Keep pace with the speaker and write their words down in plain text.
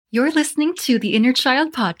You're listening to the Inner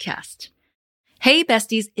Child Podcast. Hey,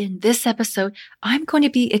 besties. In this episode, I'm going to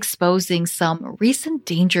be exposing some recent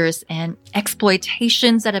dangers and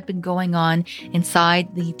exploitations that have been going on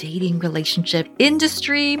inside the dating relationship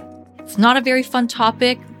industry. It's not a very fun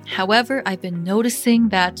topic. However, I've been noticing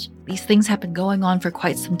that these things have been going on for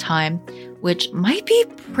quite some time, which might be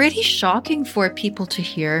pretty shocking for people to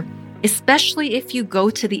hear, especially if you go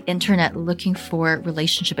to the internet looking for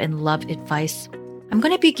relationship and love advice. I'm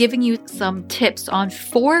going to be giving you some tips on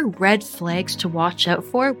 4 red flags to watch out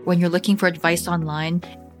for when you're looking for advice online,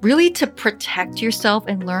 really to protect yourself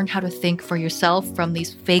and learn how to think for yourself from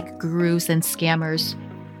these fake gurus and scammers.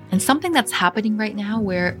 And something that's happening right now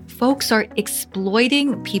where folks are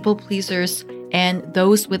exploiting people pleasers and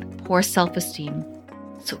those with poor self-esteem.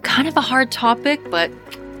 So kind of a hard topic, but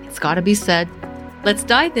it's got to be said. Let's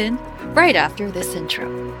dive in right after this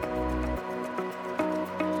intro.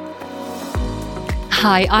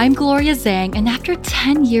 Hi, I'm Gloria Zhang, and after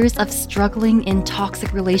 10 years of struggling in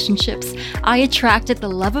toxic relationships, I attracted the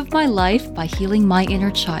love of my life by healing my inner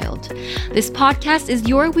child. This podcast is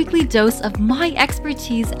your weekly dose of my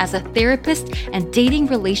expertise as a therapist and dating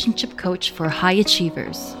relationship coach for high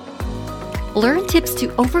achievers. Learn tips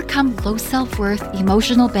to overcome low self-worth,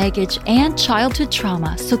 emotional baggage, and childhood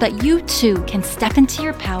trauma so that you too can step into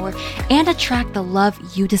your power and attract the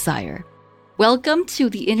love you desire. Welcome to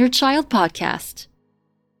the Inner Child Podcast.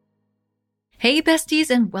 Hey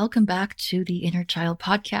besties, and welcome back to the Inner Child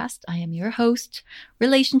Podcast. I am your host,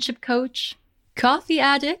 relationship coach, coffee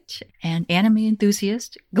addict, and anime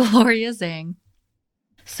enthusiast, Gloria Zhang.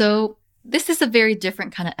 So this is a very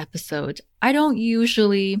different kind of episode. I don't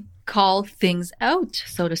usually call things out,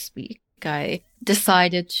 so to speak. I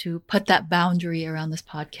decided to put that boundary around this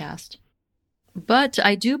podcast. But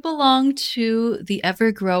I do belong to the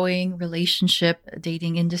ever-growing relationship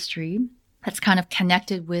dating industry that's kind of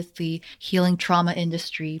connected with the healing trauma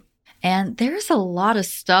industry. And there's a lot of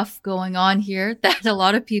stuff going on here that a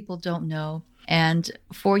lot of people don't know. And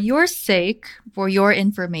for your sake, for your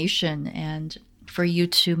information, and for you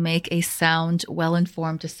to make a sound,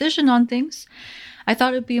 well-informed decision on things, I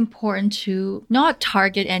thought it would be important to not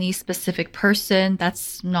target any specific person.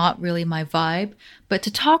 That's not really my vibe, but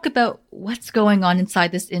to talk about what's going on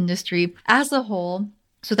inside this industry as a whole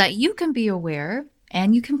so that you can be aware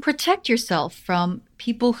and you can protect yourself from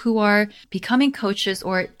people who are becoming coaches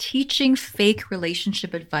or teaching fake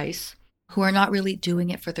relationship advice who are not really doing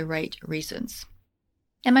it for the right reasons.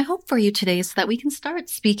 And my hope for you today is that we can start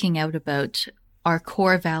speaking out about our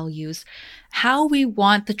core values, how we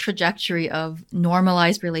want the trajectory of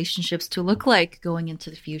normalized relationships to look like going into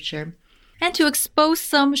the future, and to expose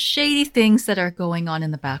some shady things that are going on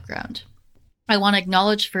in the background. I want to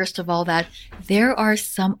acknowledge, first of all, that there are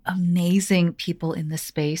some amazing people in this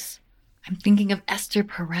space. I'm thinking of Esther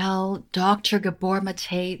Perel, Dr. Gabor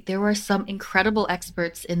Mate. There are some incredible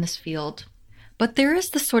experts in this field. But there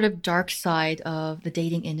is the sort of dark side of the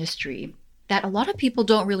dating industry that a lot of people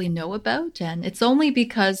don't really know about. And it's only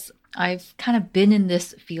because I've kind of been in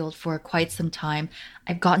this field for quite some time.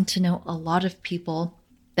 I've gotten to know a lot of people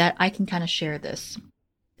that I can kind of share this.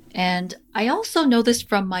 And I also know this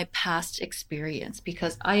from my past experience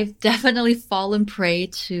because I've definitely fallen prey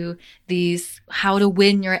to these how to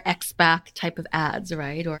win your ex back type of ads,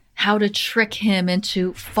 right? Or how to trick him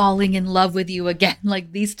into falling in love with you again,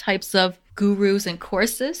 like these types of gurus and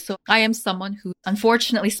courses. So I am someone who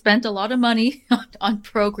unfortunately spent a lot of money on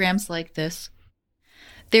programs like this.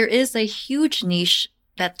 There is a huge niche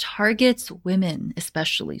that targets women,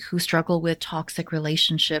 especially who struggle with toxic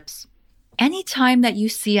relationships. Anytime that you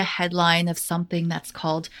see a headline of something that's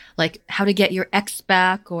called like how to get your ex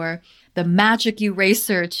back or the magic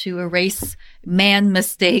eraser to erase man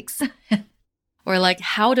mistakes or like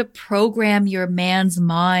how to program your man's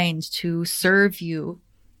mind to serve you,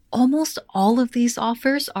 almost all of these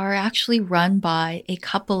offers are actually run by a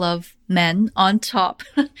couple of men on top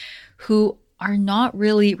who are not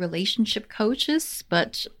really relationship coaches,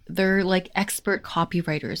 but they're like expert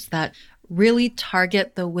copywriters that really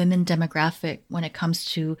target the women demographic when it comes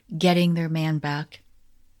to getting their man back.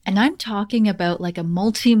 And I'm talking about like a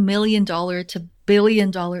multi-million-dollar to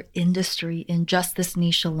billion-dollar industry in just this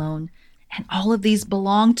niche alone. And all of these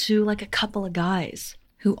belong to like a couple of guys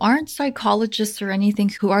who aren't psychologists or anything,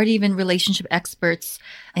 who aren't even relationship experts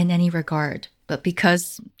in any regard. But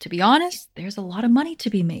because, to be honest, there's a lot of money to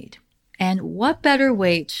be made. And what better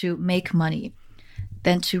way to make money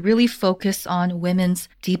than to really focus on women's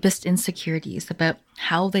deepest insecurities about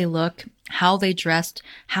how they look, how they dressed,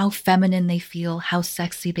 how feminine they feel, how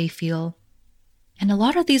sexy they feel. And a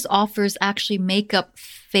lot of these offers actually make up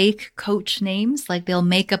fake coach names. Like they'll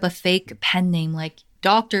make up a fake pen name like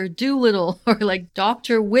Dr. Doolittle or like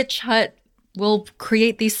Dr. Witch Hut will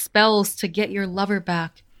create these spells to get your lover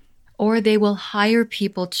back. Or they will hire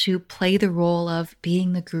people to play the role of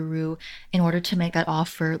being the guru in order to make that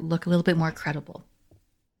offer look a little bit more credible.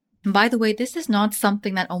 And by the way, this is not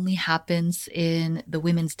something that only happens in the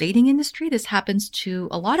women's dating industry. This happens to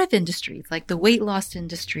a lot of industries, like the weight loss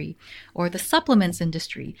industry or the supplements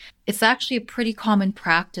industry. It's actually a pretty common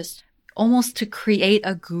practice almost to create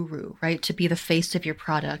a guru, right? To be the face of your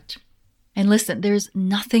product. And listen, there's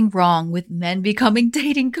nothing wrong with men becoming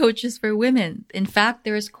dating coaches for women. In fact,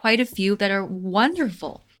 there's quite a few that are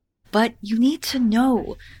wonderful. But you need to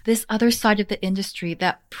know this other side of the industry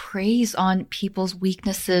that preys on people's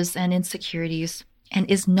weaknesses and insecurities and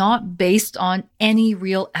is not based on any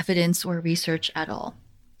real evidence or research at all.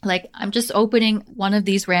 Like, I'm just opening one of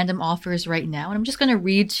these random offers right now, and I'm just going to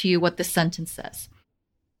read to you what the sentence says.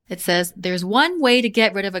 It says, "There's one way to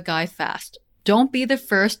get rid of a guy fast. Don't be the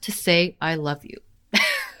first to say, 'I love you.'"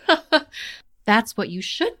 That's what you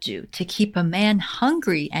should do to keep a man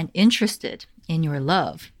hungry and interested in your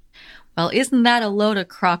love. Well, isn't that a load of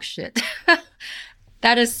crock shit?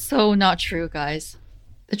 That is so not true, guys.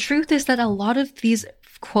 The truth is that a lot of these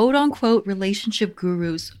quote unquote relationship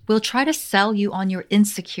gurus will try to sell you on your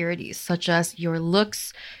insecurities, such as your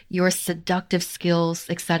looks, your seductive skills,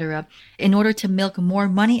 etc., in order to milk more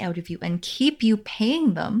money out of you and keep you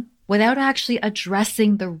paying them without actually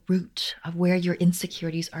addressing the root of where your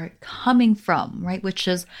insecurities are coming from, right? Which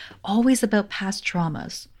is always about past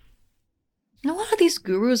traumas. And a lot of these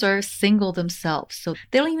gurus are single themselves, so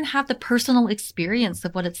they don't even have the personal experience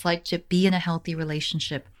of what it's like to be in a healthy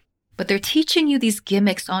relationship. But they're teaching you these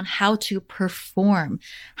gimmicks on how to perform,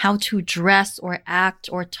 how to dress or act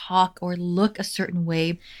or talk or look a certain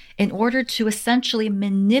way in order to essentially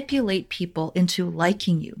manipulate people into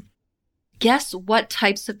liking you. Guess what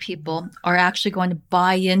types of people are actually going to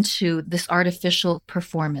buy into this artificial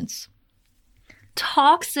performance?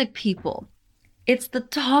 Toxic people. It's the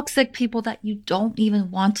toxic people that you don't even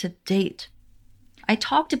want to date. I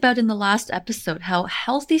talked about in the last episode how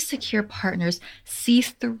healthy, secure partners see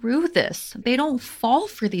through this. They don't fall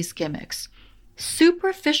for these gimmicks.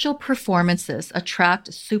 Superficial performances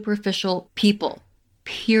attract superficial people,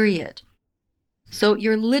 period. So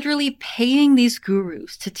you're literally paying these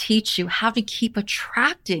gurus to teach you how to keep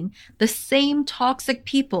attracting the same toxic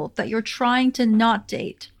people that you're trying to not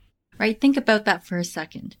date, right? Think about that for a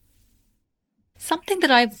second. Something that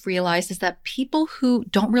I've realized is that people who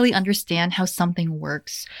don't really understand how something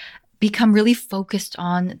works become really focused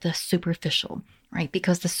on the superficial, right?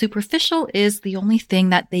 Because the superficial is the only thing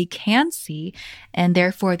that they can see, and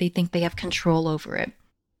therefore they think they have control over it.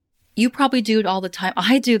 You probably do it all the time.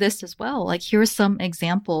 I do this as well. Like, here are some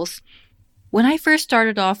examples. When I first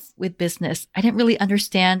started off with business, I didn't really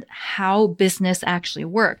understand how business actually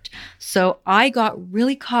worked. So I got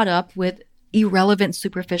really caught up with irrelevant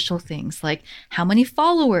superficial things like how many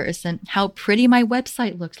followers and how pretty my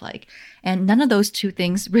website looked like. And none of those two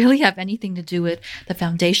things really have anything to do with the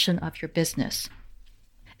foundation of your business.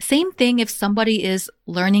 Same thing if somebody is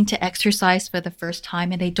learning to exercise for the first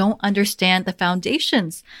time and they don't understand the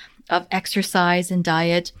foundations of exercise and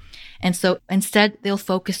diet. And so instead they'll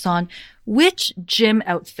focus on which gym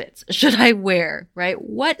outfits should I wear, right?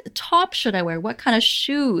 What top should I wear? What kind of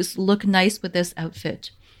shoes look nice with this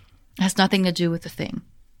outfit? It has nothing to do with the thing.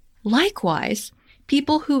 Likewise,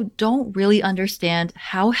 people who don't really understand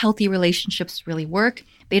how healthy relationships really work,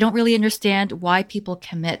 they don't really understand why people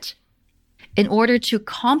commit. In order to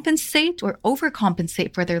compensate or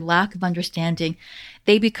overcompensate for their lack of understanding,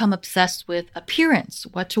 they become obsessed with appearance,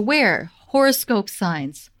 what to wear, horoscope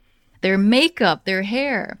signs, their makeup, their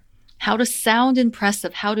hair, how to sound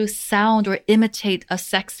impressive, how to sound or imitate a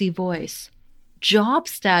sexy voice, job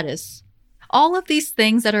status, all of these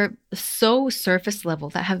things that are so surface level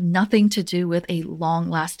that have nothing to do with a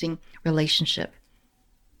long-lasting relationship.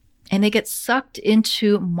 And they get sucked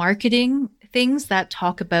into marketing things that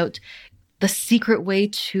talk about the secret way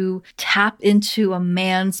to tap into a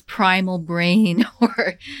man's primal brain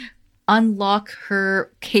or unlock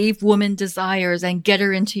her cave woman desires and get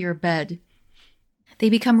her into your bed. They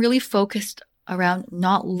become really focused around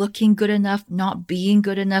not looking good enough, not being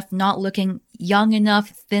good enough, not looking young enough,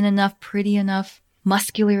 thin enough, pretty enough,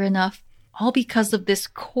 muscular enough, all because of this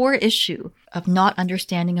core issue of not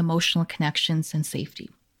understanding emotional connections and safety,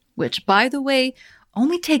 which, by the way,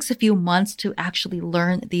 only takes a few months to actually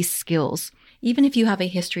learn these skills, even if you have a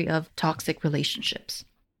history of toxic relationships.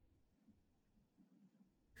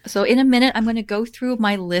 So in a minute, I'm going to go through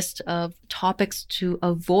my list of topics to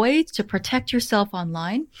avoid to protect yourself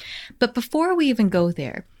online. But before we even go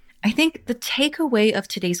there, I think the takeaway of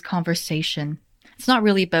today's conversation, It's not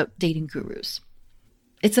really about dating gurus.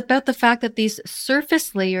 It's about the fact that these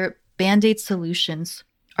surface layer band-aid solutions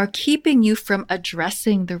are keeping you from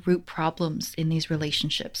addressing the root problems in these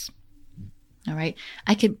relationships. All right.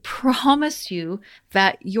 I can promise you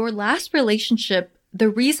that your last relationship, the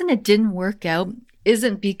reason it didn't work out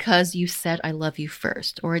isn't because you said, I love you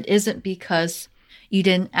first, or it isn't because you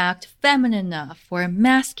didn't act feminine enough or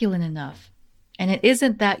masculine enough. And it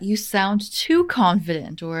isn't that you sound too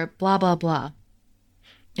confident or blah, blah, blah.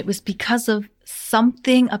 It was because of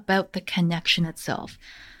something about the connection itself.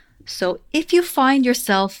 So if you find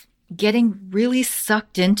yourself getting really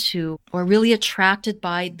sucked into or really attracted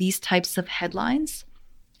by these types of headlines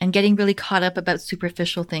and getting really caught up about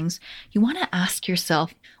superficial things, you want to ask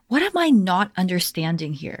yourself, what am I not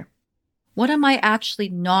understanding here? What am I actually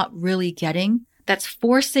not really getting that's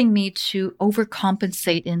forcing me to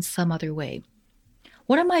overcompensate in some other way?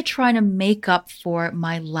 What am I trying to make up for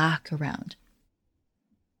my lack around?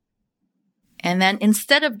 And then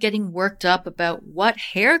instead of getting worked up about what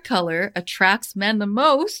hair color attracts men the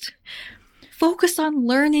most, focus on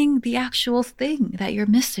learning the actual thing that you're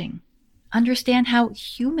missing. Understand how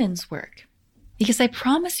humans work. Because I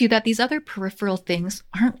promise you that these other peripheral things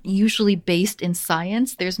aren't usually based in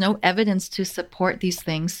science. There's no evidence to support these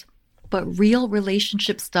things. But real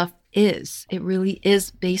relationship stuff is. It really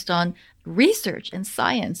is based on research and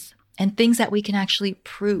science and things that we can actually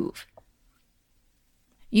prove.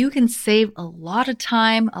 You can save a lot of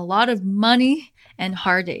time, a lot of money, and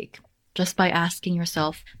heartache just by asking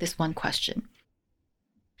yourself this one question.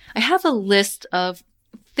 I have a list of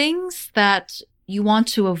things that you want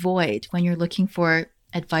to avoid when you're looking for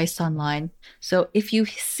advice online. So if you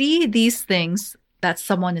see these things that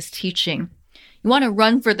someone is teaching, you want to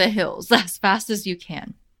run for the hills as fast as you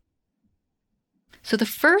can. So the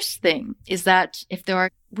first thing is that if there are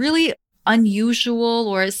really unusual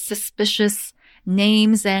or suspicious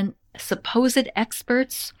names and supposed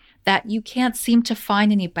experts that you can't seem to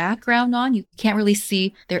find any background on, you can't really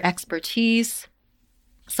see their expertise.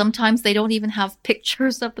 Sometimes they don't even have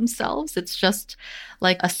pictures of themselves. It's just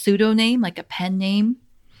like a pseudonym, like a pen name,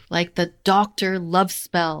 like the Dr. Love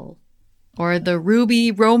Spell or the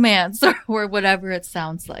Ruby Romance or whatever it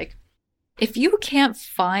sounds like. If you can't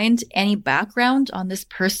find any background on this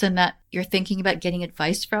person that you're thinking about getting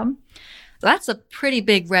advice from, that's a pretty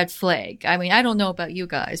big red flag. I mean, I don't know about you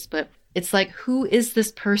guys, but it's like, who is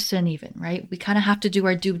this person even, right? We kind of have to do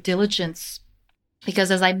our due diligence because,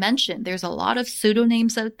 as I mentioned, there's a lot of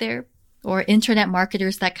pseudonyms out there or internet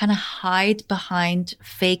marketers that kind of hide behind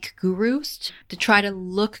fake gurus to try to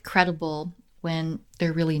look credible when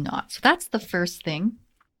they're really not. So that's the first thing.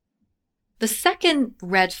 The second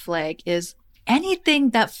red flag is anything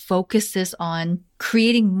that focuses on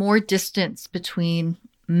creating more distance between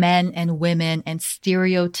men and women and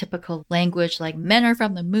stereotypical language like men are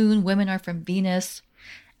from the moon, women are from Venus,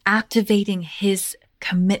 activating his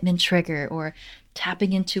commitment trigger or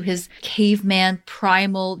tapping into his caveman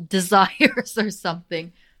primal desires or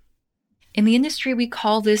something. In the industry, we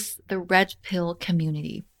call this the red pill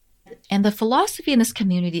community. And the philosophy in this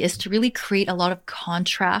community is to really create a lot of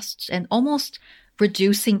contrast and almost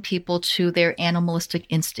reducing people to their animalistic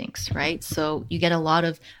instincts, right? So you get a lot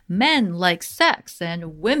of men like sex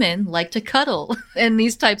and women like to cuddle and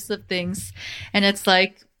these types of things. And it's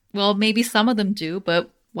like, well, maybe some of them do,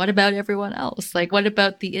 but what about everyone else? Like, what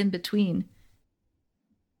about the in-between?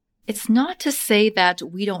 It's not to say that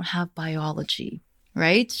we don't have biology,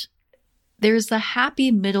 right? There's a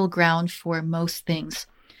happy middle ground for most things.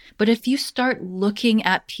 But if you start looking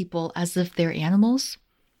at people as if they're animals,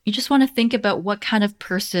 you just want to think about what kind of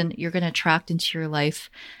person you're going to attract into your life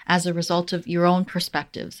as a result of your own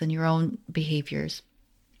perspectives and your own behaviors.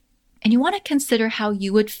 And you want to consider how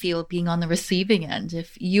you would feel being on the receiving end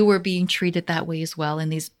if you were being treated that way as well in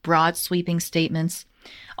these broad sweeping statements.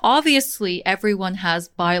 Obviously, everyone has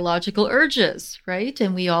biological urges, right?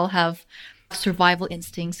 And we all have survival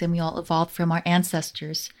instincts and we all evolved from our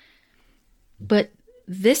ancestors. But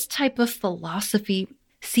this type of philosophy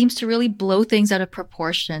seems to really blow things out of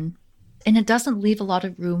proportion, and it doesn't leave a lot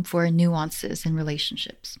of room for nuances in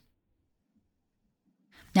relationships.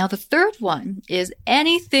 Now, the third one is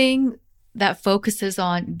anything that focuses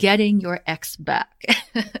on getting your ex back.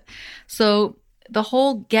 So the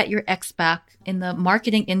whole get your ex back in the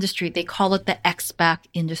marketing industry, they call it the ex back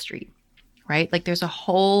industry, right? Like there's a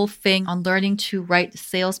whole thing on learning to write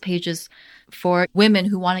sales pages for women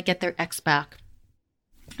who want to get their ex back.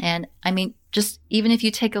 And I mean, just even if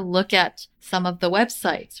you take a look at some of the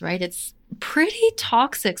websites, right, it's pretty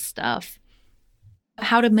toxic stuff.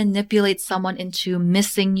 How to manipulate someone into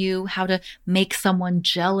missing you, how to make someone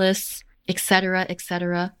jealous, etc.,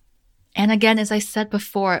 etc. And again, as I said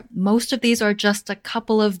before, most of these are just a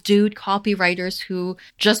couple of dude copywriters who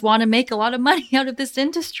just want to make a lot of money out of this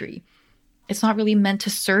industry. It's not really meant to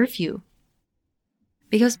serve you.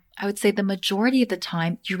 Because I would say the majority of the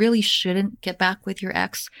time, you really shouldn't get back with your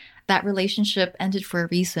ex. That relationship ended for a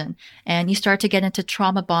reason. And you start to get into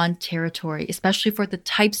trauma bond territory, especially for the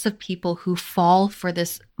types of people who fall for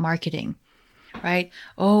this marketing, right?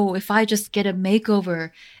 Oh, if I just get a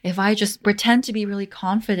makeover, if I just pretend to be really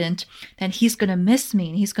confident, then he's going to miss me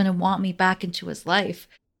and he's going to want me back into his life.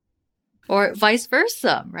 Or vice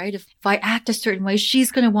versa, right? If I act a certain way,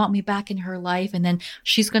 she's going to want me back in her life. And then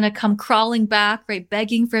she's going to come crawling back, right?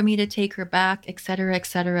 Begging for me to take her back, etc.,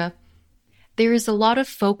 etc. There is a lot of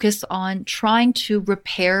focus on trying to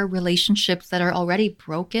repair relationships that are already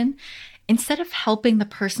broken instead of helping the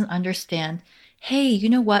person understand, hey, you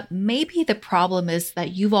know what? Maybe the problem is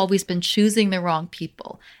that you've always been choosing the wrong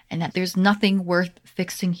people and that there's nothing worth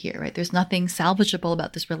fixing here, right? There's nothing salvageable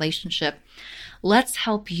about this relationship. Let's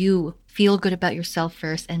help you feel good about yourself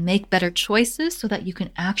first and make better choices so that you can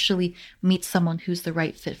actually meet someone who's the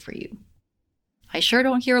right fit for you. I sure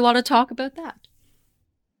don't hear a lot of talk about that.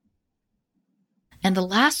 And the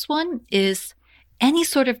last one is any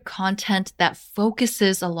sort of content that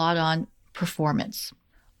focuses a lot on performance.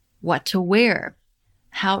 What to wear,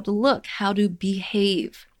 how to look, how to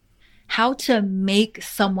behave, how to make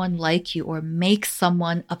someone like you or make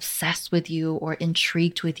someone obsessed with you or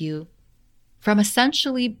intrigued with you. From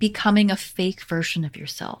essentially becoming a fake version of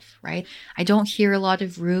yourself, right? I don't hear a lot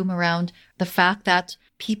of room around the fact that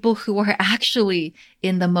people who are actually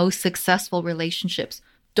in the most successful relationships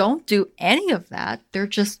don't do any of that. They're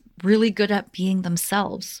just really good at being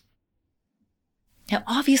themselves. Now,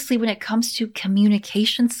 obviously, when it comes to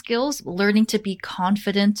communication skills, learning to be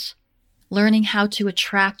confident, learning how to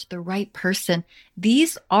attract the right person,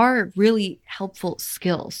 these are really helpful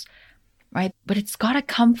skills. Right? But it's got to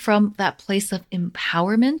come from that place of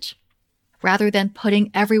empowerment rather than putting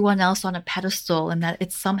everyone else on a pedestal and that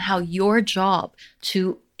it's somehow your job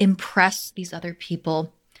to impress these other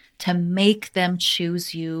people, to make them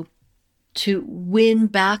choose you, to win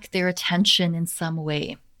back their attention in some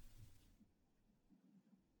way.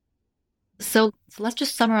 So let's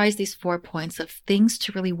just summarize these 4 points of things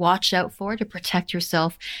to really watch out for to protect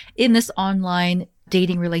yourself in this online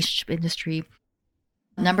dating relationship industry.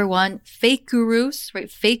 Number 1, fake gurus,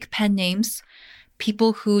 right? Fake pen names,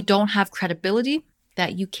 people who don't have credibility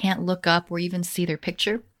that you can't look up or even see their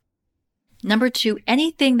picture. Number 2,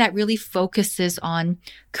 anything that really focuses on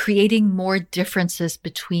creating more differences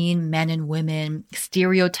between men and women,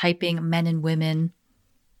 stereotyping men and women,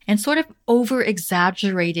 and sort of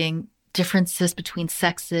over-exaggerating differences between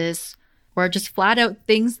sexes or just flat out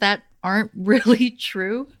things that aren't really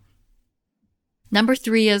true. Number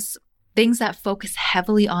 3 is things that focus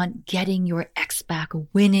heavily on getting your ex back,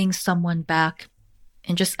 winning someone back,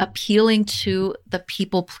 and just appealing to the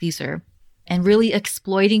people pleaser and really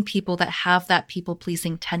exploiting people that have that people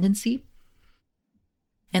pleasing tendency.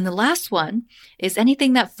 And the last one is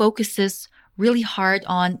anything that focuses really hard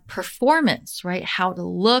on performance, right? How to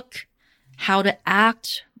look, how to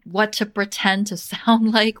act, what to pretend to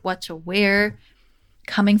sound like, what to wear,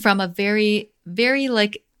 coming from a very, very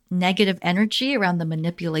negative energy around the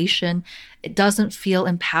manipulation. It doesn't feel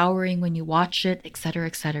empowering when you watch it, etc.,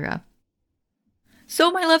 etc.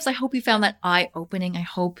 So my loves, I hope you found that eye-opening. I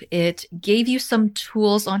hope it gave you some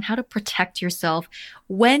tools on how to protect yourself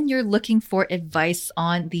when you're looking for advice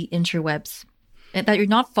on the interwebs. And that you're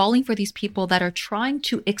not falling for these people that are trying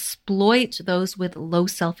to exploit those with low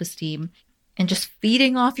self-esteem and just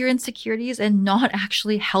feeding off your insecurities and not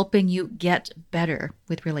actually helping you get better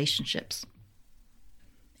with relationships.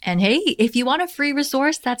 And hey, if you want a free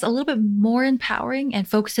resource that's a little bit more empowering and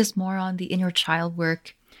focuses more on the inner child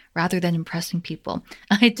work rather than impressing people,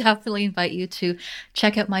 I definitely invite you to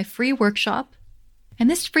check out my free workshop. And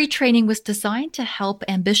this free training was designed to help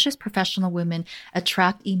ambitious professional women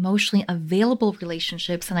attract emotionally available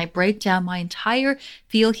relationships. And I break down my entire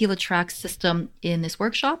Feel, Heal, Attract system in this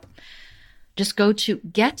workshop. Just go to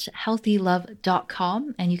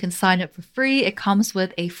gethealthylove.com and you can sign up for free. It comes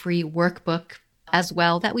with a free workbook as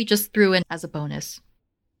well that we just threw in as a bonus.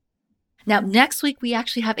 Now, next week, we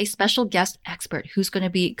actually have a special guest expert who's going to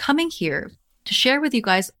be coming here to share with you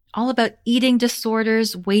guys all about eating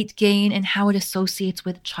disorders, weight gain, and how it associates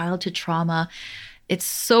with childhood trauma. It's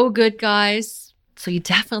so good, guys. So you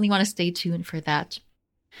definitely want to stay tuned for that.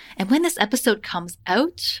 And when this episode comes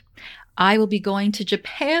out, I will be going to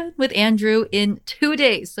Japan with Andrew in 2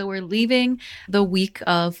 days. So we're leaving the week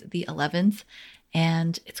of the 11th.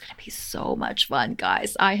 And it's going to be so much fun,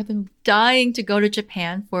 guys. I have been dying to go to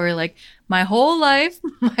Japan for like my whole life,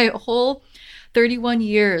 my whole 31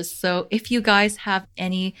 years. So if you guys have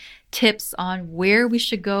any tips on where we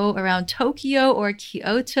should go around Tokyo or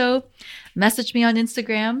Kyoto, message me on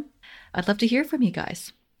Instagram. I'd love to hear from you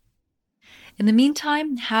guys. In the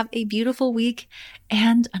meantime, have a beautiful week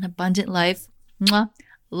and an abundant life. Mwah.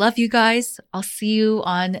 Love you guys. I'll see you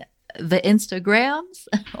on the Instagrams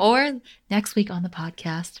or next week on the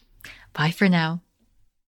podcast. Bye for now.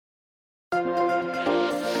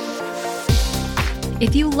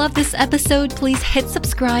 If you love this episode, please hit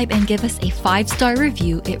subscribe and give us a 5-star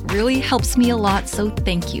review. It really helps me a lot, so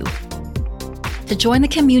thank you. To join the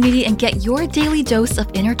community and get your daily dose of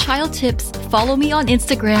inner child tips, follow me on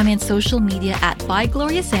Instagram and social media at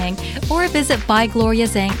ByGloriaZhang or visit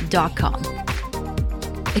ByGloriaZhang.com.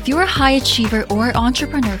 If you're a high achiever or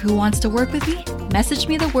entrepreneur who wants to work with me, message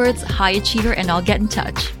me the words high achiever and I'll get in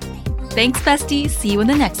touch. Thanks, bestie. See you in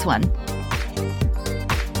the next one.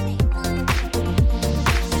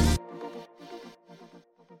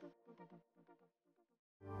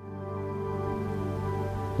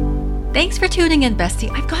 Thanks for tuning in,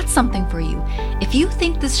 bestie. I've got something for you. If you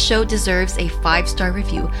think this show deserves a 5-star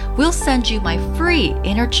review, we'll send you my free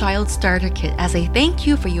Inner Child Starter Kit as a thank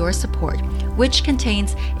you for your support, which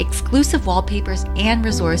contains exclusive wallpapers and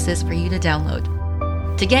resources for you to download.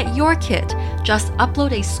 To get your kit, just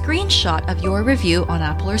upload a screenshot of your review on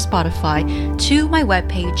Apple or Spotify to my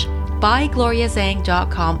webpage,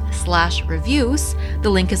 bygloriazhang.com/reviews. The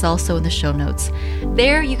link is also in the show notes.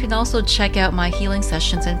 There you can also check out my healing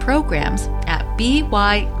sessions and programs at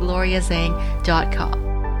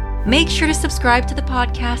bygloriazhang.com. Make sure to subscribe to the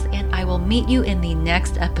podcast and I will meet you in the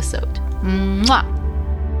next episode. Mwah!